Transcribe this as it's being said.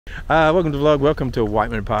Welcome to the vlog, welcome to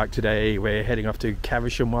Whiteman Park. Today we're heading off to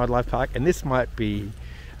Caversham Wildlife Park, and this might be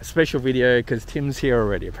a special video because Tim's here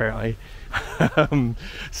already apparently.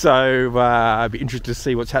 So I'd be interested to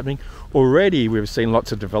see what's happening. Already we've seen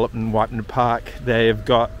lots of development in Whiteman Park. They've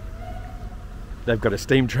got a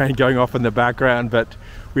steam train going off in the background, but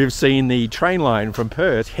we've seen the train line from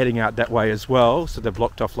Perth heading out that way as well, so they've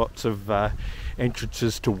blocked off lots of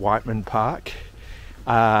entrances to Whiteman Park.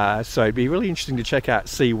 So it'd be really interesting to check out,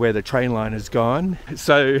 see where the train line has gone.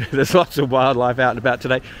 So there's lots of wildlife out and about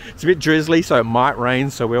today. It's a bit drizzly, so it might rain,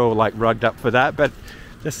 so we're all like rugged up for that, but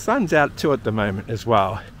the sun's out too at the moment as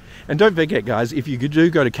well. And don't forget guys, if you do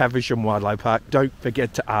go to Caversham Wildlife Park, don't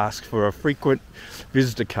forget to ask for a frequent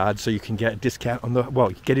visitor card so you can get a discount on the,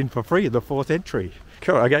 well, get in for free the 4th entry.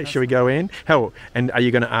 Cool, okay, should we go in? Hell, and are you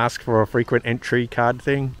going to ask for a frequent entry card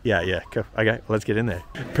thing? Yeah, cool. Okay, let's get in there.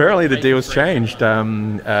 Apparently the deal's changed.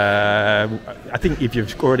 I think if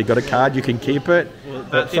you've already got a card, you can keep it.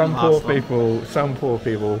 But some poor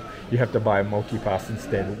people, you have to buy a multi-pass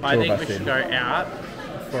instead. I think we should go out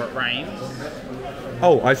before it rains.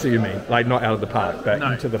 Oh, I see what you mean. Like not out of the park, but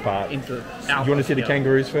into the park. Do you want to see the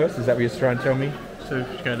kangaroos first? Is that what you're trying to tell me? So we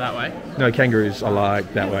should go that way? No, kangaroos I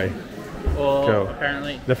like that way. Or cool.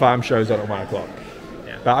 Apparently the farm show's on at 1 o'clock.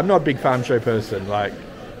 Yeah. But I'm not a big farm show person. Like,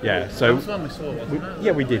 yeah. So that was one we saw, wasn't it?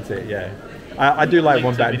 Yeah, we did see it. Yeah, I do like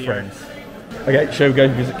Wombat and Friends. Okay, shall we go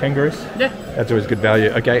visit kangaroos? Yeah. That's always good value.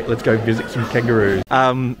 Okay, let's go visit some kangaroos.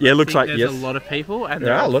 Yeah, it looks like there's a lot of people, and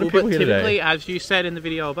there are a lot of people here today. Typically, as you said in the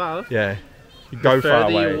video above, yeah, you go far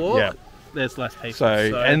away. You walk, yeah. There's less people.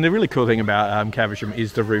 So, and the really cool thing about Caversham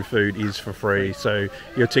is the roof food is for free, so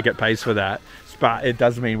your ticket pays for that. But it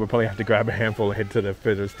does mean we'll probably have to grab a handful and head to the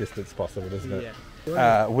furthest distance possible, doesn't it?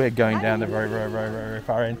 Yeah. We're going down the very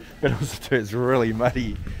far end, but also too, it's really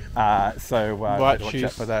muddy, so watch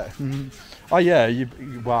out for that. Mm-hmm. Oh yeah,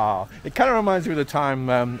 wow! It kind of reminds me of the time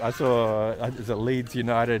I saw it was Leeds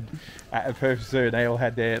United at Perth Zoo, and they all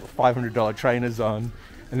had their $500 trainers on,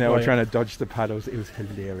 and they were trying to dodge the puddles. It was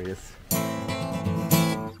hilarious.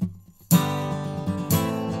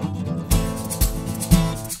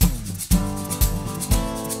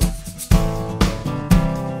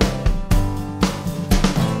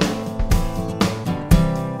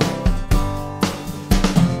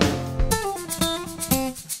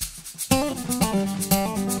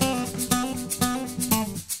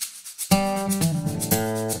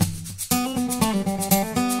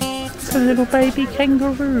 A little baby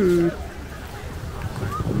kangaroo.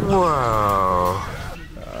 Wow!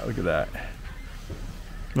 Look at that.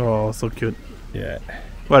 Oh, so cute. Yeah.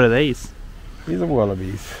 What are these? These are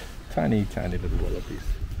wallabies. Tiny little wallabies.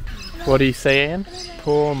 What do you see, Ian?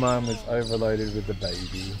 Poor mum is overloaded with the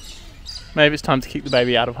baby. Maybe it's time to keep the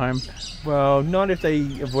baby out of home. Well, not if they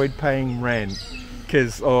avoid paying rent.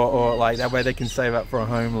 Or like that way they can save up for a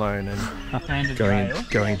home loan and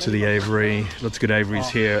going to the aviary. Lots of good aviaries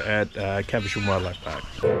here at Caversham Wildlife Park.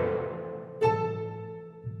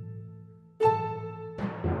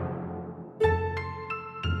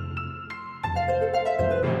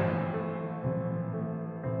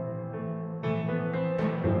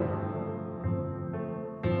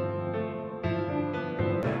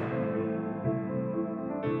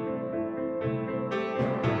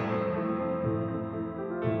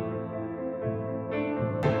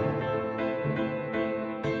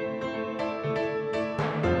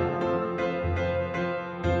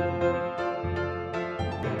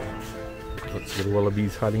 Lots of little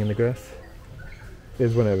wallabies hiding in the grass.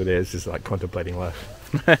 There's one over there, it's just like contemplating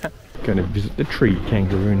life. Going to visit the tree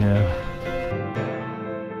kangaroo now.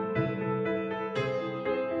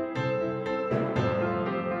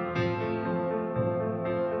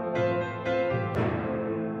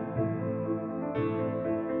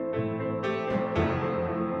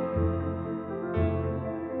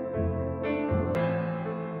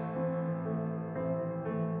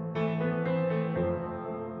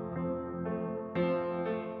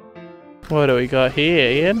 What do we got here,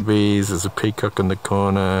 Ian? Bees, there's a peacock in the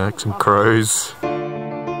corner, some crows.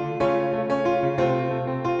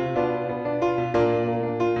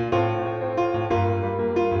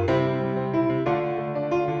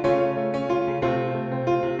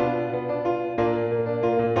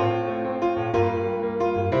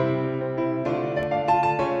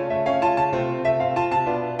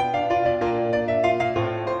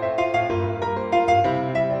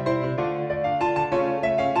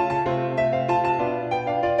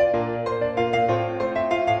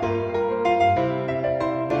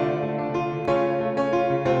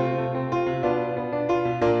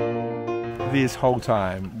 This whole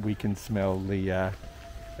time we can smell the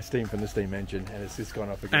steam from the steam engine, and it's just gone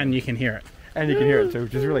off again. And you can hear it. And you can hear it too,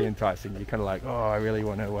 which is really enticing. You're kind of like, oh, I really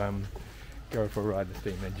want to go for a ride the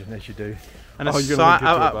steam engine, as you do. And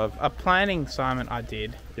a planning assignment I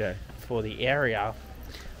did for the area,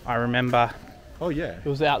 I remember. Oh yeah. It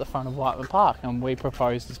was out the front of Whiteman Park, and we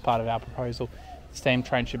proposed as part of our proposal, the steam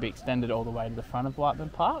train should be extended all the way to the front of Whiteman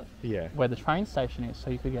Park, where the train station is, so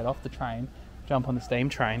you could get off the train, jump on the steam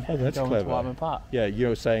train, and go into Whiteman Park. Yeah, you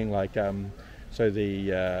were saying like, so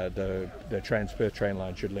the transfer train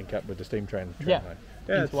line should link up with the steam train line. Yeah,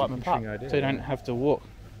 into Whiteman Park, idea, so you don't have to walk.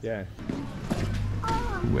 Yeah.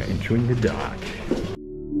 We're entering the dark.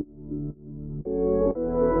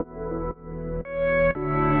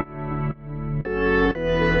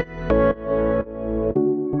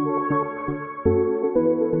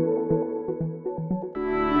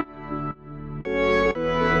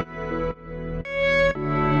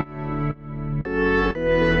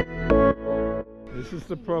 This is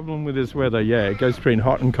the problem with this weather. Yeah, it goes between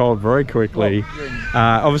hot and cold very quickly.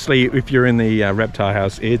 Obviously, if you're in the reptile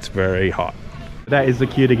house, it's very hot. That is the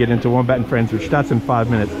queue to get into Wombat and Friends, which starts in 5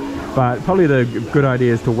 minutes. But probably the good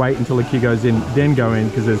idea is to wait until the queue goes in, then go in,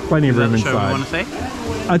 because there's plenty of room inside. Is that the show we want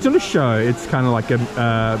to see? It's not a show. It's kind of like a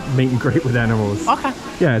meet and greet with animals. Okay.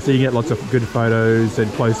 Yeah, so you get lots of good photos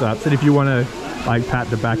and close-ups. And if you want to like pat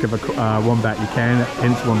the back of a wombat, you can.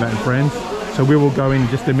 Hence Wombat and Friends. So we will go in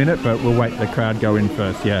just a minute, but we'll wait the crowd go in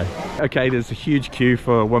first. Yeah. Okay, there's a huge queue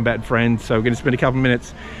for Wombat and Friends, so we're going to spend a couple of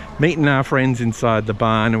minutes meeting our friends inside the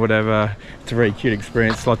barn or whatever. It's a very cute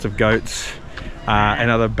experience. Lots of goats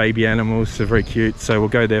and other baby animals, so very cute. So we'll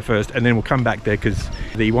go there first, and then we'll come back there because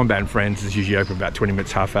the Wombat and Friends is usually open about 20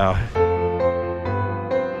 minutes, half hour.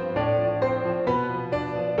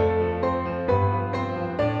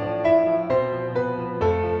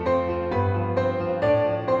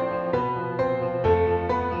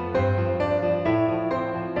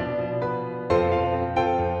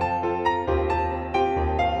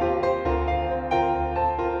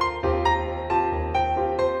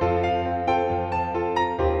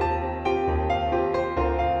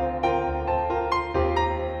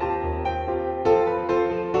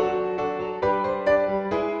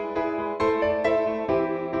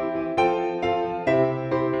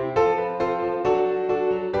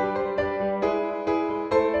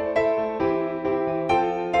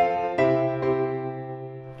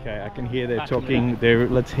 I can hear they're talking.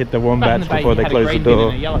 Let's hit the wombats before they close the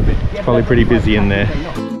door. It's probably pretty busy in there.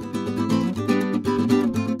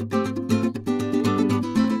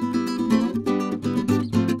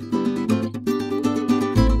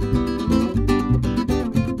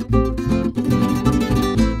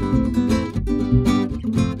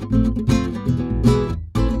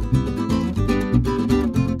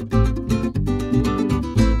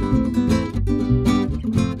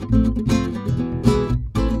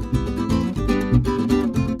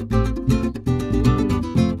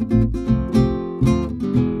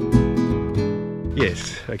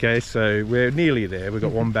 Okay, so we're nearly there. We've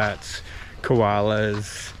got wombats,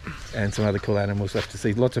 koalas, and some other cool animals left to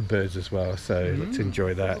see. Lots of birds as well, so let's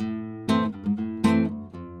enjoy that.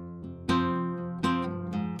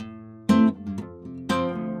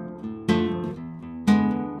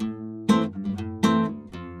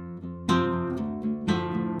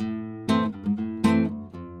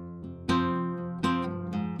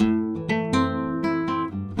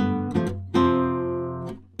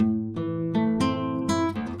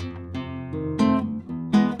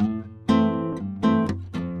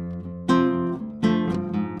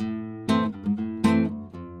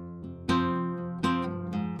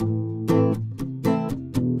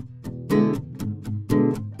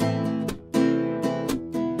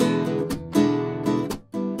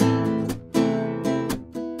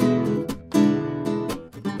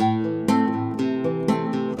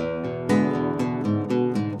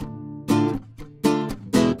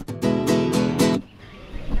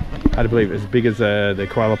 Hard to believe, as big as the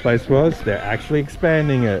koala place was, they're actually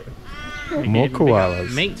expanding it. More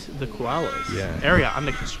koalas. Meet the koalas. Yeah. Area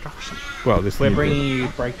under construction. Well, we're bringing you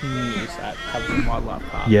breaking news at Caversham Wildlife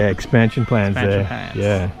Park. Yeah, expansion plans there.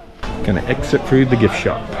 Yeah. Gonna exit through the gift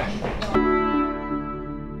shop.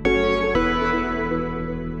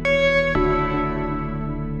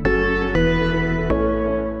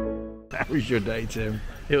 How was your day, Tim?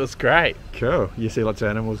 It was great. Cool. You see lots of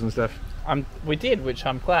animals and stuff? We did, which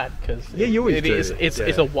I'm glad, because you always do.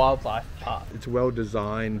 It's a wildlife park. It's well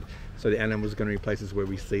designed, so the animals are going to be places where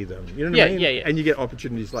we see them. You know what I mean? Yeah. And you get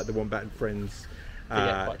opportunities like the Wombat and Friends.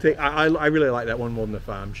 I really like that one more than the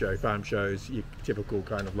farm show. Farm shows, your typical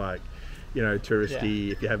kind of like, you know,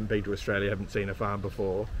 touristy. If you haven't been to Australia, haven't seen a farm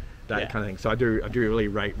before, that kind of thing. So I do really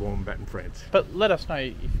rate Wombat and Friends. But let us know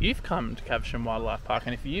if you've come to Caversham Wildlife Park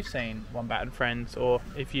and if you've seen Wombat and Friends, or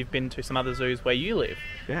if you've been to some other zoos where you live.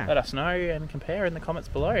 Yeah. Let us know and compare in the comments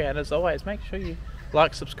below. And as always, make sure you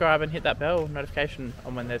like, subscribe, and hit that bell notification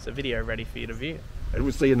on when there's a video ready for you to view. And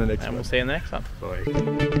we'll see you in the next one. And we'll see you in the next one. Bye.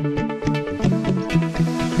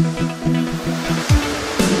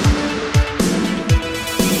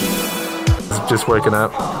 Just woken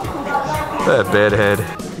up. That bedhead.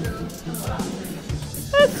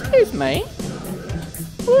 Excuse me.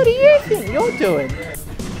 What do you think you're doing?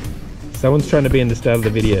 Someone's trying to be in the start of the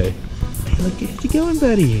video. Look, get you going,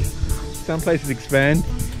 buddy. Some places expand,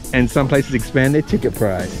 and some places expand their ticket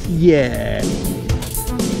price. Yeah.